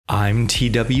I'm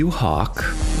T.W. Hawk.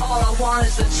 All I want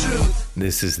is the truth.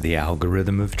 This is the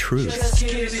algorithm of truth. Just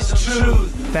give me the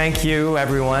truth. Thank you,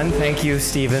 everyone. Thank you,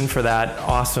 Stephen, for that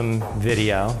awesome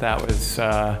video. That was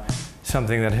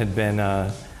something that had been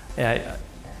a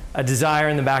desire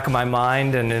in the back of my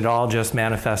mind, and it all just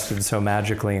manifested so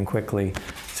magically and quickly.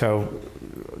 So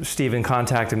Stephen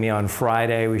contacted me on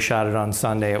Friday. We shot it on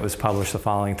Sunday. It was published the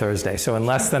following Thursday. So in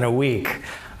less than a week,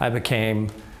 I became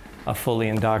a fully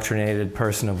indoctrinated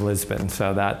person of Lisbon.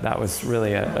 So that was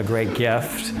really a great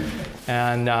gift.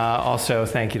 And also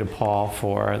thank you to Paul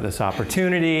for this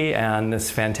opportunity and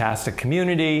this fantastic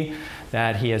community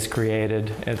that he has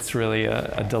created. It's really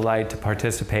a delight to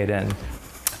participate in.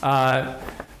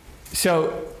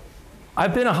 So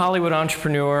I've been a Hollywood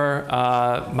entrepreneur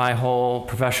my whole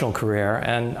professional career,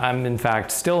 and I'm in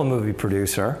fact still a movie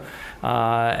producer.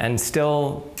 And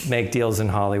still make deals in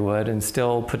Hollywood and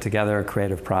still put together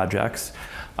creative projects.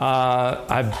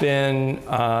 I've been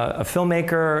a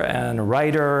filmmaker and a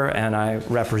writer, and I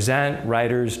represent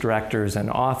writers, directors,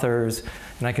 and authors.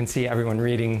 And I can see everyone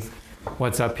reading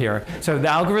what's up here. So the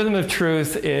Algorithm of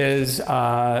Truth is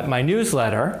my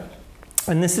newsletter.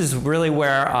 And this is really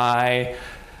where I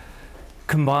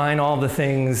combine all the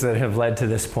things that have led to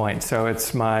this point. So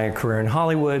it's my career in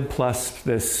Hollywood plus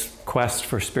this quest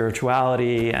for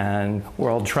spirituality and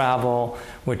world travel,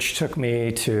 which took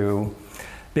me to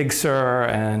Big Sur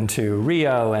and to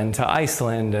Rio and to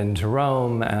Iceland and to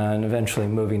Rome and eventually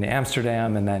moving to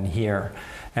Amsterdam and then here.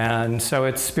 And so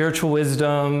it's spiritual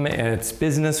wisdom, it's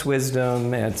business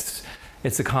wisdom, it's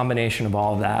a combination of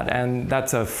all of that. And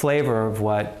that's a flavor of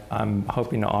what I'm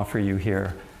hoping to offer you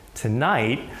here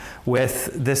tonight with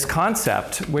this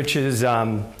concept, which is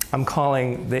I'm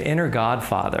calling the inner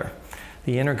Godfather.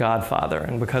 The inner Godfather.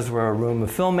 And because we're a room of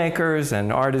filmmakers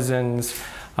and artisans,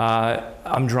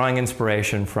 I'm drawing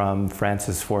inspiration from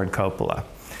Francis Ford Coppola.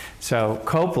 So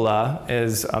Coppola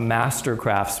is a master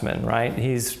craftsman, right?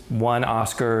 He's won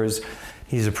Oscars.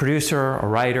 He's a producer, a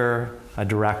writer, a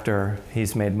director.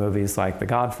 He's made movies like The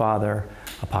Godfather,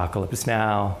 Apocalypse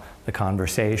Now, The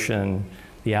Conversation,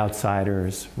 The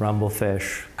Outsiders,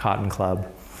 Rumblefish, Cotton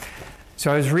Club.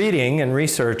 So I was reading and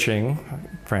researching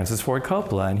Francis Ford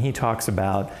Coppola, and he talks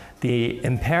about the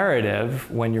imperative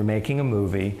when you're making a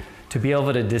movie to be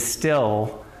able to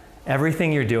distill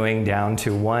everything you're doing down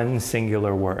to one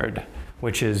singular word,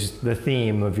 which is the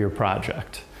theme of your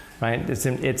project, right?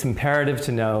 It's imperative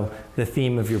to know the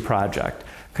theme of your project.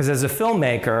 Because as a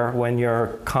filmmaker, when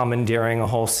you're commandeering a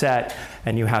whole set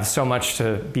and you have so much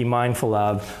to be mindful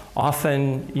of,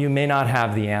 often you may not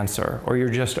have the answer, or you're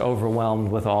just overwhelmed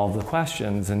with all of the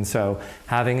questions. And so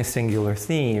having a singular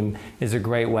theme is a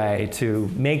great way to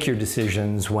make your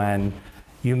decisions when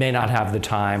you may not have the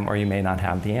time or you may not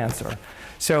have the answer.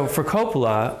 So for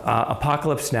Coppola,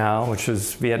 Apocalypse Now, which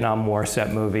was a Vietnam War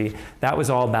set movie, that was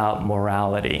all about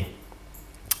morality.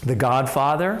 The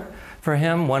Godfather, for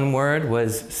him, one word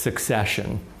was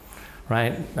succession,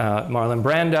 right? Marlon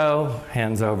Brando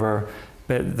hands over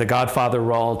the Godfather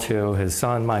role to his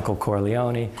son, Michael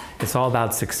Corleone. It's all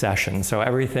about succession. So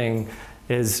everything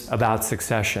is about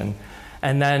succession.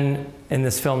 And then in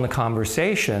this film, The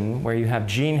Conversation, where you have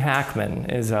Gene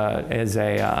Hackman is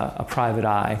a private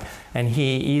eye, and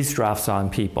he eavesdrops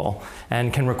on people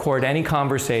and can record any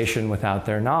conversation without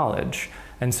their knowledge.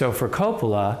 And so for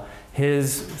Coppola,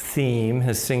 his theme,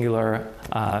 his singular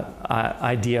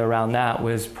idea around that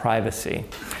was privacy.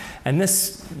 And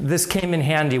this came in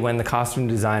handy when the costume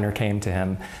designer came to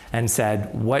him and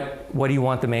said, what do you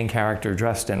want the main character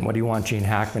dressed in? What do you want Gene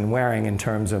Hackman wearing in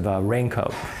terms of a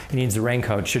raincoat? He needs a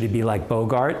raincoat. Should he be like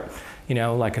Bogart? You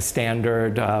know, like a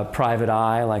standard private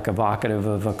eye, like evocative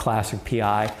of a classic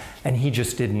PI? And he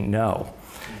just didn't know.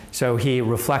 So he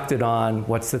reflected on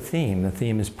what's the theme? The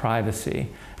theme is privacy.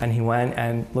 And he went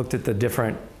and looked at the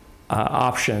different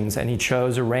options, and he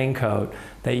chose a raincoat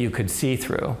that you could see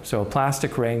through. So a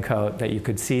plastic raincoat that you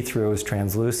could see through was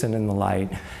translucent in the light,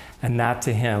 and that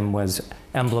to him was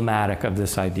emblematic of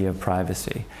this idea of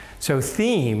privacy. So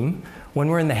theme, when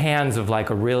we're in the hands of like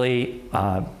a really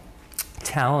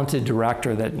talented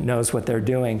director that knows what they're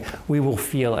doing, we will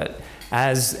feel it.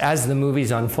 As the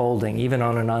movie's unfolding, even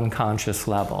on an unconscious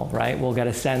level, right? We'll get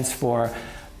a sense for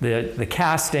the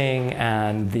casting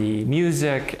and the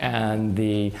music and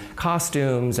the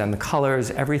costumes and the colors.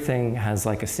 Everything has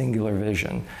like a singular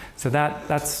vision. So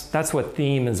that's what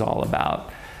theme is all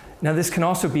about. Now this can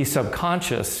also be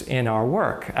subconscious in our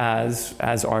work as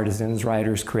artisans,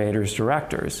 writers, creators,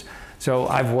 directors. So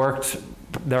I've worked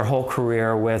their whole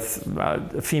career with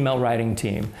a female writing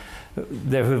team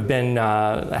who've been,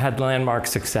 had landmark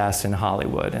success in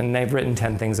Hollywood. And they've written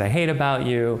 10 Things I Hate About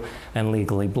You, and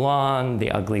Legally Blonde,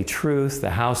 The Ugly Truth, The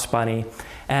House Bunny.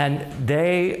 And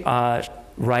they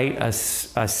write a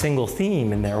single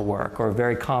theme in their work, or a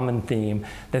very common theme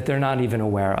that they're not even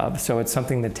aware of. So it's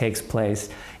something that takes place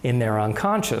in their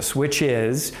unconscious, which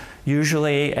is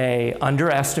usually a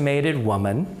underestimated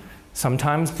woman,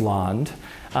 sometimes blonde,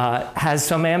 has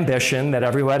some ambition that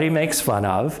everybody makes fun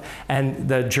of, and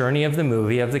the journey of the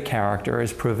movie of the character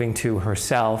is proving to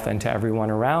herself and to everyone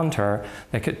around her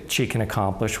that she can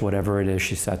accomplish whatever it is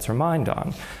she sets her mind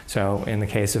on. So in the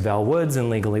case of Elle Woods in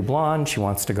Legally Blonde, she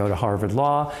wants to go to Harvard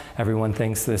Law. Everyone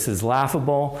thinks this is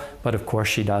laughable, but of course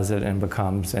she does it and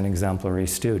becomes an exemplary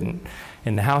student.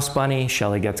 In The House Bunny,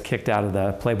 Shelley gets kicked out of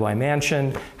the Playboy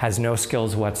Mansion, has no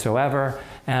skills whatsoever,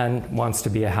 and wants to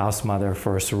be a house mother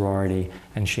for a sorority,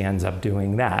 and she ends up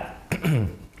doing that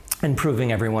and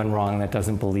proving everyone wrong that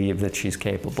doesn't believe that she's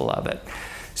capable of it.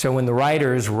 So when the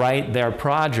writers write their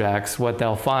projects, what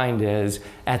they'll find is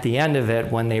at the end of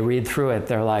it, when they read through it,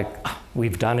 they're like, oh,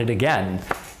 we've done it again,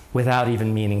 without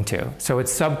even meaning to. So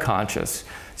it's subconscious.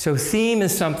 So theme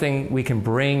is something we can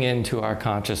bring into our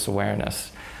conscious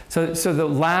awareness. So the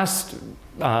last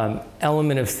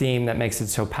element of theme that makes it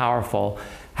so powerful,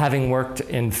 having worked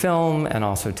in film and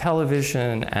also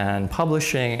television and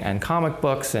publishing and comic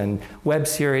books and web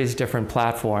series, different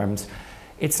platforms,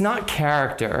 it's not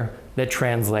character that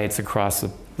translates across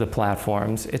the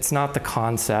platforms. It's not the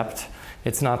concept.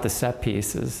 It's not the set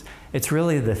pieces. It's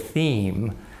really the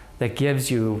theme that gives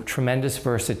you tremendous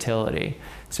versatility.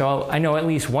 So I know at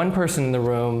least one person in the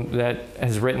room that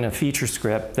has written a feature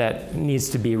script that needs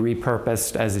to be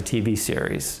repurposed as a TV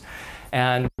series.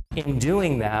 And in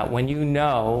doing that, when you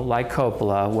know, like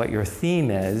Coppola, what your theme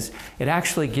is, it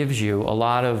actually gives you a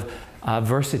lot of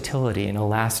versatility and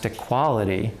elastic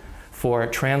quality for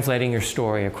translating your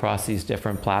story across these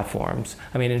different platforms.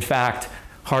 I mean, in fact,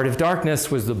 Heart of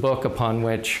Darkness was the book upon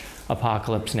which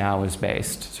Apocalypse Now is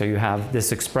based. So you have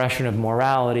this expression of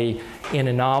morality in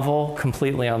a novel,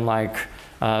 completely unlike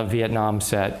Vietnam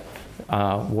set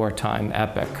wartime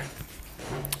epic.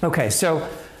 Okay, so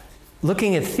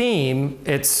looking at theme,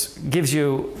 it gives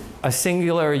you a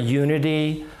singular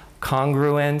unity,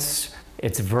 congruence,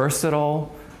 it's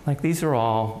versatile. Like these are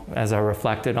all, as I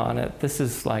reflected on it, this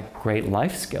is like great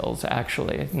life skills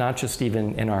actually, not just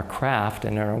even in our craft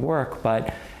and in our work,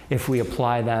 but if we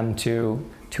apply them to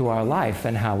our life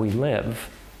and how we live.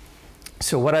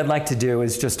 So what I'd like to do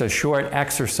is just a short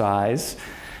exercise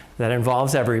that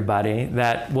involves everybody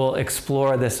that will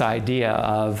explore this idea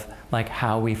of like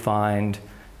how we find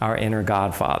our inner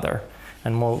Godfather.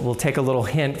 And we'll take a little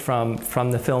hint from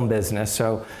the film business.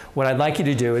 So what I'd like you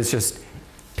to do is just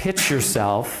pitch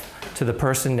yourself to the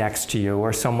person next to you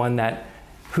or someone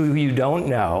who you don't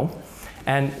know.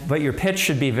 But your pitch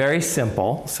should be very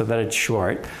simple so that it's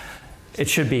short. It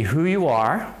should be who you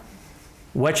are,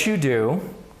 what you do,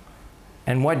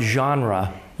 and what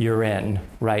genre you're in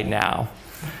right now.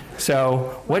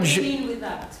 So what do you mean with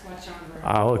that? What genre?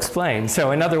 I'll explain.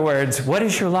 So in other words, what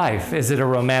is your life? Is it a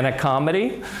romantic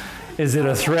comedy? Is it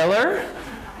a thriller?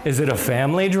 Is it a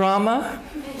family drama?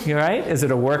 Right? Is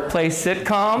it a workplace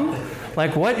sitcom?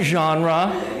 Like what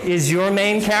genre is your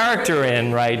main character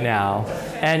in right now?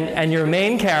 And your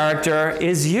main character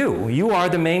is you. You are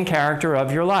the main character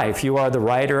of your life. You are the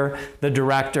writer, the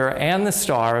director, and the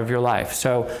star of your life.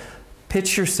 So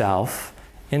pitch yourself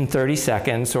in 30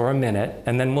 seconds or a minute,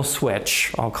 and then we'll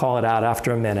switch. I'll call it out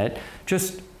after a minute.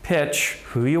 Just pitch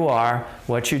who you are,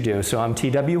 what you do. So I'm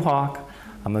T.W. Hawk.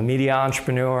 I'm a media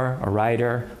entrepreneur, a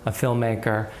writer, a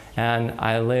filmmaker, and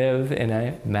I live in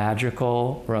a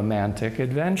magical romantic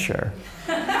adventure.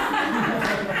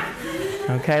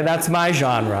 Okay, that's my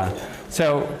genre.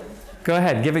 So go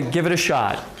ahead, give it a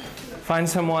shot. Find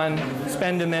someone,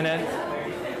 spend a minute.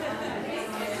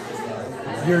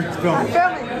 You're filming.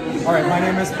 All right, my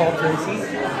name is Paul Tracy.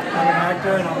 I'm an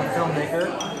actor and I'm a filmmaker.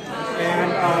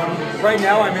 And right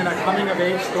now I'm in a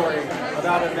coming-of-age story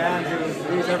about a man who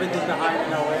leaves everything behind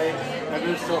in LA and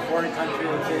moves to a foreign country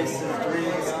to chase his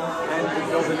dreams and to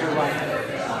build a new life.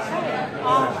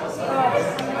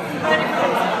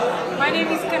 My name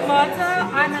is Carlotta.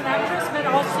 I'm an actress, but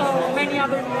also many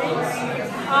other names.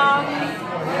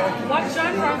 What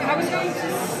genre? I was going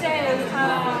to say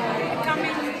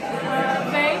coming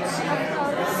of age.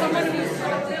 Someone who's...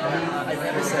 I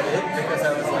never said it because I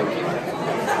was like...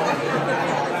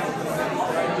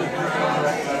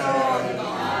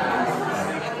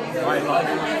 I love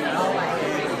you right now.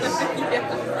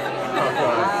 Oh,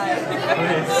 God.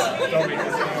 Please, don't make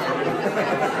this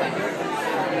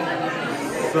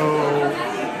So.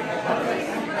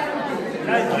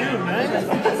 Thank you,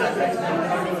 man.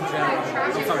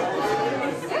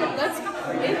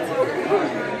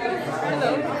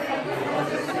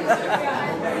 Hello.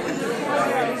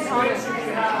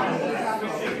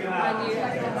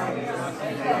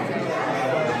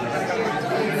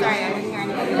 Sorry, I didn't hear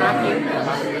anything.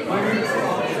 Matthew.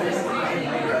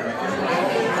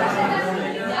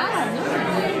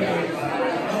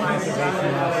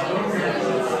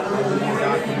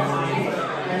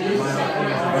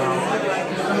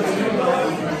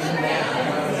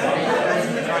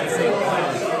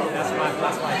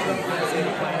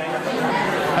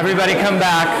 Everybody come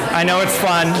back. I know it's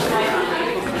fun.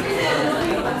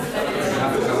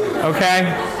 Okay?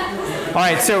 All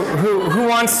right, so who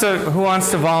wants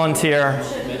to volunteer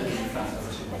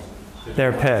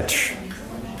their pitch?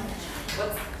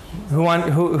 Who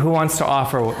wants to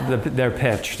offer their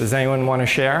pitch? Does anyone want to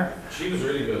share? She was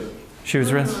really good. She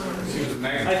was really? She was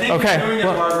amazing. I think Okay. you're doing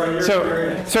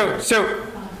it, Barbara.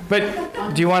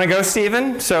 But do you want to go,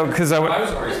 Stephen? So, because I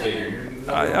was already speaking.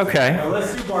 okay. Well,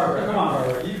 let's do Barbara. Come on,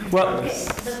 Barbara. Well,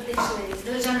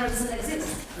 The genre doesn't exist.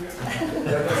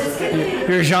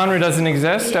 your genre doesn't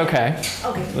exist. Okay.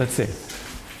 Okay. Let's see.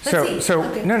 Let's see.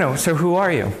 Okay. No. So who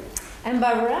are you? I'm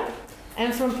Barbara.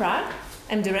 I'm from Prague.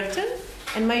 I'm director,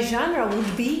 and my genre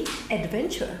would be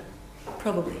adventure,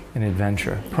 probably. An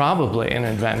adventure. Probably an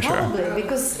adventure. Probably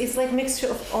because it's like mixture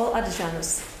of all other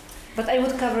genres. But I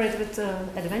would cover it with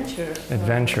adventure.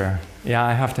 Adventure. Yeah,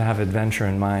 I have to have adventure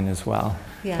in mind as well.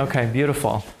 Yeah. Okay,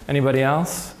 beautiful. Anybody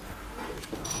else?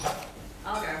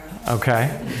 I'll go. Okay.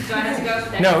 Do I have to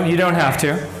go? No, you don't have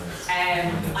to.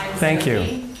 I'm Thank you.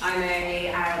 Sophie. I'm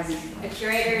a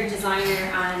curator, designer,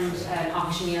 and an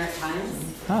auctioneer at times.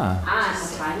 Ah. And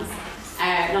at times.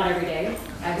 Not every day.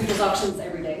 Who does auctions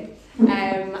every day?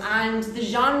 And the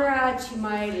genre to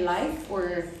my life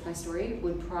or my story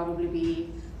would probably be,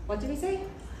 what did we say?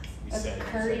 A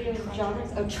curry of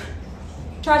genres? Oh,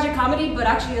 tragic comedy, but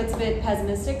actually that's a bit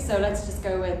pessimistic, so let's just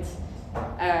go with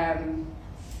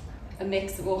a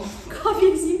mix of all copy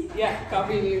of you.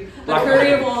 The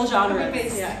curry of all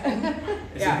genres. Yeah.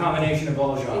 It's a combination of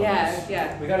all genres.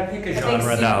 Yeah. We got to pick a big genre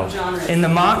soup though. of genres. In the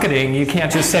marketing, you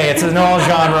can't just say it's an all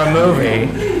genre movie.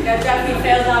 That definitely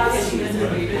failed off pitching this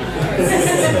movie.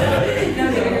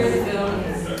 No, the film.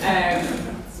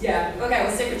 Okay,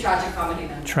 we'll stick with tragic comedy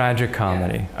then. Tragic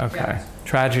comedy. Yeah. Okay. Yeah.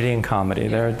 Tragedy and comedy.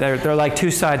 They're like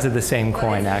two sides of the same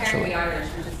coin, actually. Irish,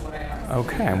 which is what I am.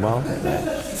 Okay, well,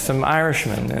 some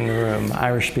Irishmen in the room,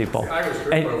 Irish people. Irish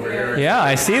group over here. Yeah,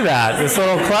 I see that. This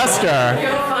little cluster.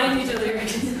 You'll find each other.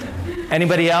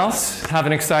 Anybody else have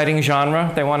an exciting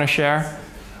genre they want to share?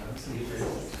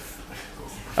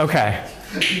 Okay,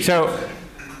 so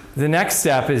the next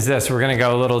step is this. We're going to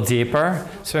go a little deeper.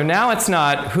 So now it's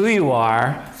not who you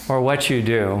are or what you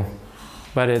do,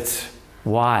 but it's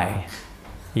why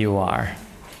you are.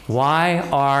 Why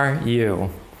are you?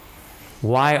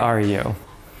 Why are you?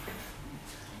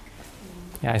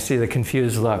 Yeah, I see the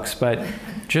confused looks, but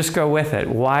just go with it.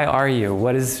 Why are you?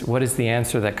 What is the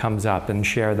answer that comes up, and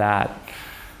share that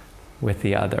with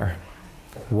the other.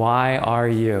 Why are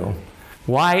you?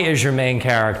 Why is your main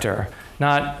character?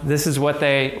 Not this is what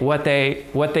they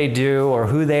do or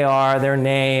who they are, their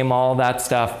name, all that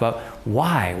stuff, but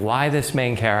why? Why this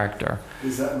main character?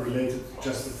 Is that related to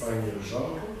justifying your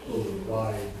genre or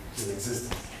why it exists?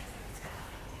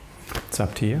 It's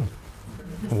up to you.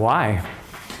 Why?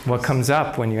 What comes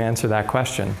up when you answer that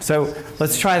question? So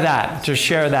let's try that. Just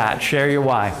share that. Share your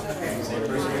why.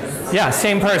 Yeah,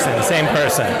 same person, same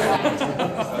person.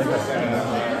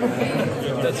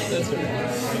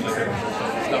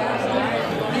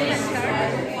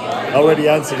 I already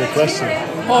answered the question.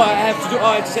 Oh, I have to do. Oh,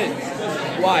 I have to say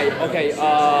why. Okay.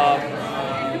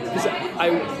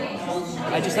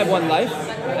 I just have one life,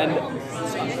 and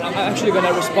I'm actually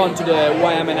gonna respond to the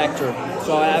why I'm an actor.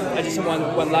 So I just have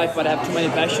one life, but I have too many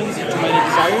passions, too many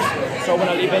desires. So I want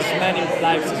to live as many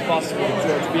lives as possible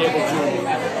to be able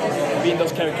to be in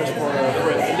those characters for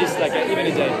at least like even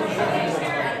a day.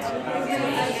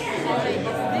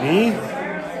 Me?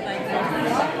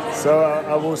 So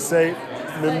I will say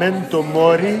memento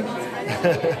mori.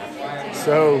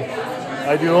 So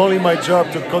I do only my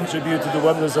job to contribute to the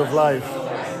wonders of life.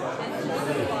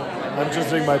 I'm just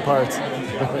doing my part.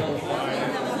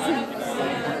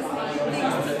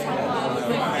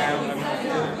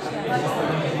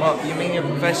 Well, you mean your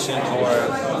profession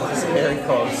or scary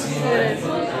cause?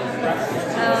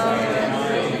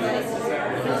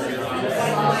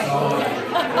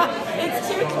 It's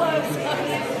too close.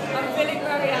 I'm feeling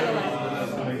very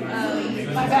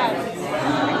analyzed. My bad.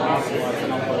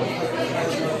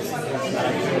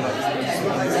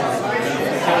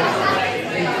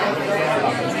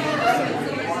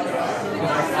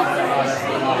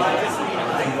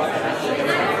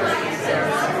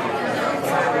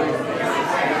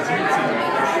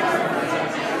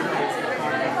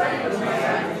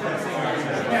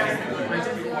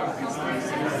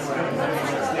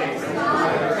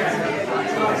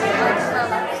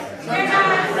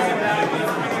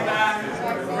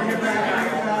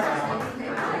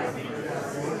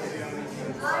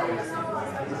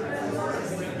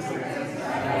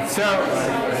 So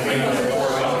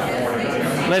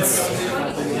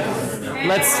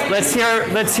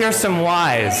let's hear some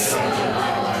whys.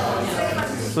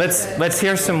 Let's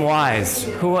hear some whys.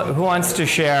 Who wants to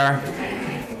share?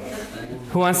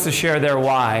 Who wants to share their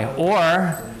why?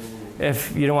 Or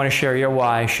if you don't want to share your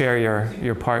why, share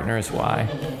your partner's why.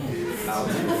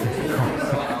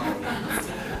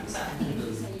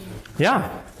 Yeah.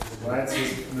 Right, so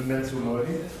memento mori.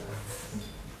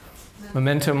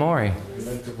 Memento mori.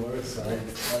 Memento mori, so I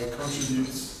contribute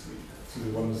to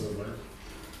the wonders of life.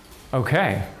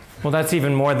 Okay. Well, that's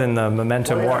even more than the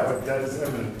memento mori. But that is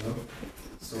eminent, no?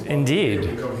 So Indeed.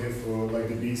 We come here for like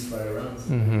the bees fly around.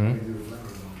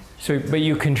 So, but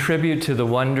you contribute to the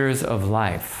wonders of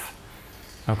life.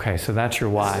 Okay, so that's your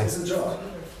why. It's a job.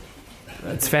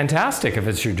 It's fantastic if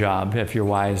it's your job, if your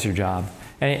why is your job.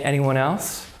 Anyone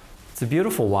else? It's a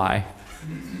beautiful why.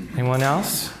 Anyone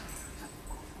else?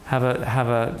 Have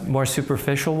a more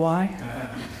superficial why?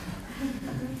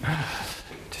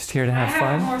 Just here to have fun?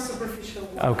 I have a more superficial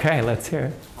why. Okay, let's hear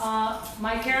it.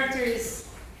 My character is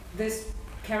this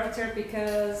character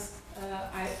because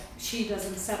she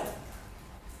doesn't settle.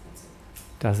 That's it.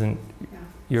 Doesn't, Yeah.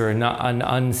 you're not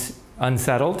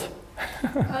unsettled?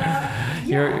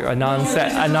 You're a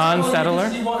non-settler?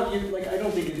 I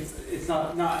don't think it's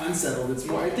not unsettled. It's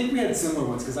more. I think we had similar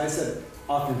ones because I said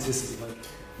authenticity. Like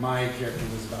my character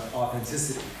was about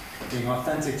authenticity, being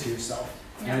authentic to yourself.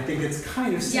 And I think it's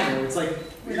kind of similar. Yeah. It's like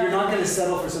you're not going to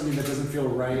settle for something that doesn't feel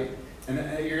right, and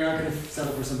you're not going to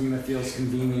settle for something that feels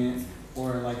convenient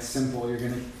or like simple.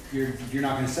 You're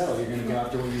not going to settle. You're going to go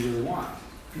after what you really want.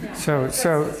 Yeah.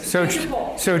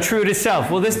 So true to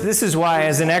self. Well, this is why,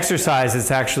 as an exercise,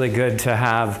 it's actually good to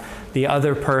have the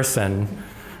other person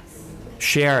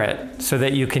share it so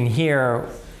that you can hear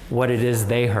what it is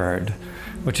they heard,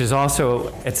 which is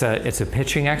also it's a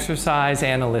pitching exercise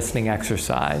and a listening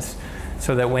exercise,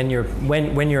 so that when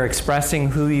you're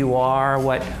expressing who you are,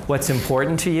 what's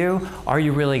important to you, are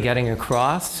you really getting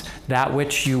across that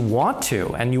which you want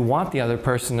to and you want the other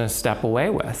person to step away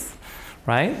with?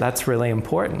 Right? That's really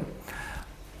important.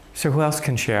 So who else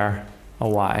can share a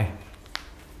why?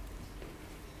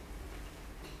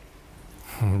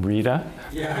 Rita?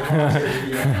 Yeah.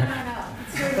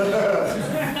 I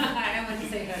don't want to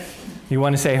say hers. You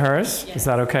want to say hers? Yes. Is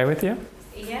that okay with you?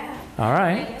 Yeah. All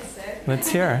right. I guess so. Let's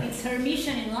hear. It's her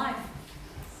mission in life.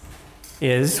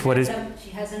 What is? She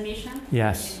has a mission.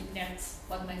 Yes. And that's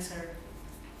what makes her.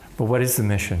 But what is the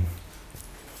mission?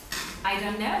 I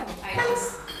don't know. I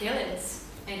just feel it.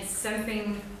 It's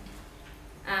something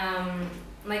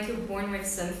like you're born with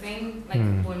something, like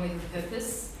you're born with a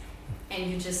purpose,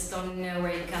 and you just don't know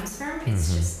where it comes from.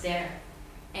 It's just there,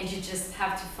 and you just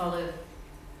have to follow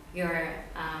your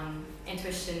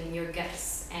intuition, your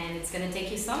guts, and it's gonna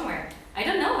take you somewhere. I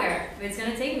don't know where, but it's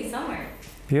gonna take me somewhere.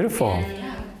 Beautiful.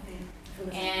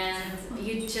 And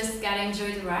you just gotta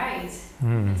enjoy the ride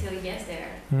until you get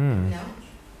there. You know,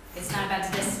 it's not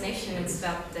about the destination; it's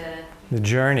about the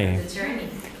journey. The journey.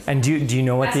 And do you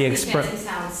know what the expression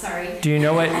sounds? Sorry. Do you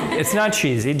know what? It's not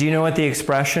cheesy. Do you know what the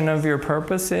expression of your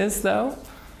purpose is, though?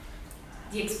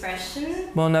 The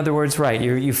expression? Well, in other words, right.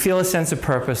 You feel a sense of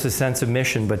purpose, a sense of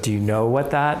mission, but do you know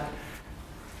what that?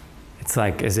 It's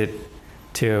like, is it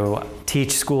to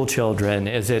teach school children?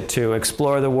 Is it to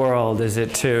explore the world? Is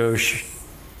it to?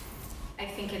 I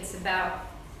think it's about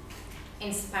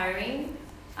inspiring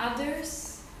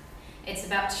others. It's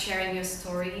about sharing your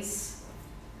stories,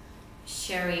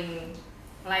 sharing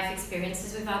life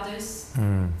experiences with others,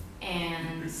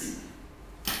 and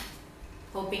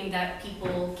hoping that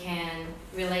people can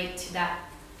relate to that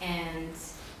and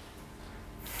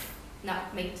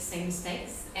not make the same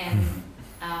mistakes. And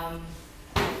I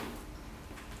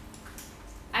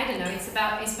don't know, it's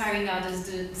about inspiring others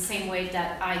the same way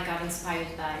that I got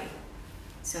inspired by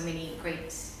so many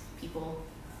great people.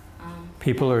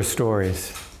 People or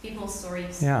stories? People's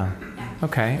stories. Yeah.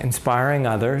 Okay. Inspiring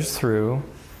others through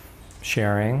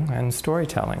sharing and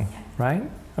storytelling, right?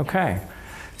 Okay.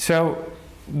 So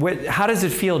how does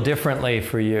it feel differently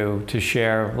for you to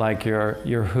share like your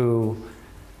who,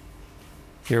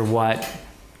 your what,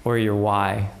 or your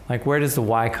why? Like where does the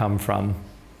why come from?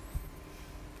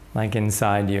 Like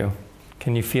inside you.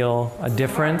 Can you feel a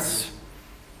difference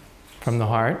from the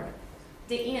heart?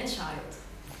 The inner child.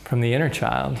 From the inner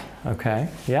child. Okay.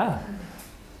 Yeah.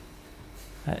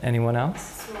 Anyone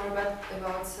else? It's more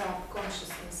about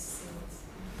self-consciousness.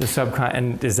 The subcon,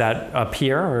 and is that up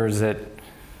here or is it?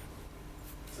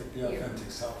 It's like the authentic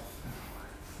self.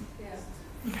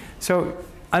 Yeah. So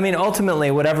I mean,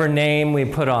 ultimately, whatever name we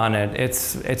put on it,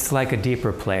 it's like a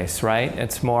deeper place, right?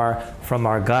 It's more from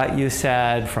our gut, you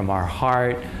said, from our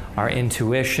heart, our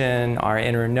intuition, our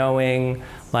inner knowing,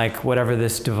 like whatever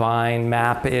this divine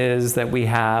map is that we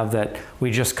have, that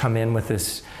we just come in with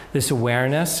this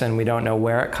awareness and we don't know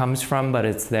where it comes from, but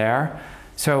it's there.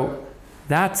 So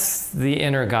that's the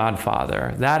inner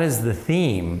Godfather. That is the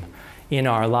theme in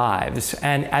our lives.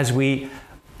 And as we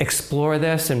explore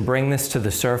this and bring this to the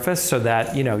surface so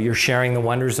that, you know, you're sharing the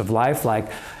wonders of life,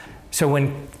 like, so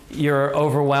when you're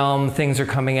overwhelmed, things are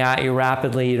coming at you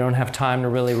rapidly, you don't have time to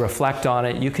really reflect on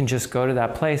it, you can just go to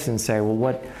that place and say,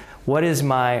 well, what is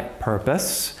my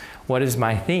purpose? What is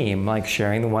my theme? Like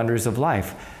sharing the wonders of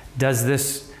life. Does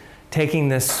this, taking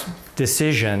this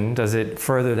decision, does it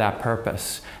further that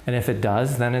purpose? And if it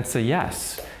does, then it's a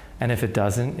yes. And if it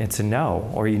doesn't, it's a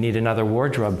no. Or you need another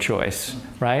wardrobe choice,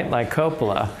 right? Like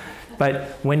Coppola.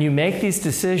 But when you make these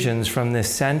decisions from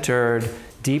this centered,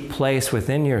 deep place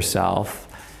within yourself,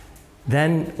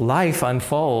 then life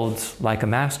unfolds like a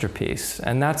masterpiece.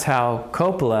 And that's how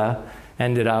Coppola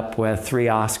ended up with 3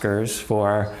 Oscars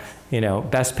for, you know,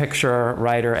 Best Picture,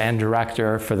 Writer, and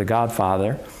Director for The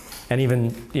Godfather. And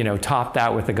even, you know, topped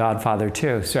that with The Godfather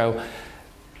too. So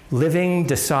living,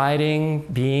 deciding,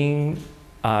 being,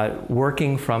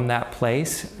 working from that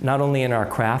place, not only in our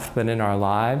craft, but in our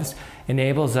lives,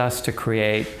 enables us to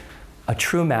create a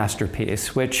true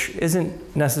masterpiece, which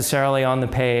isn't necessarily on the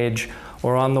page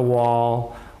or on the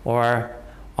wall or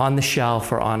on the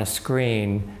shelf or on a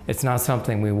screen. It's not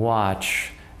something we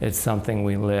watch, it's something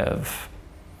we live.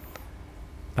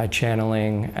 By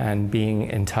channeling and being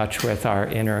in touch with our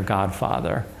inner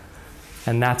Godfather.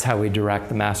 And that's how we direct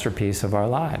the masterpiece of our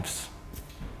lives.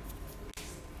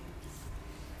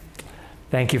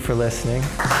 Thank you for listening and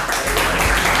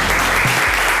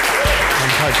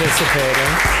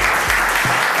participating.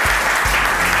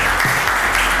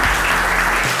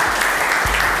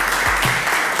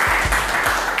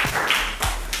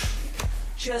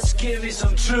 Just give me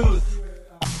some truth.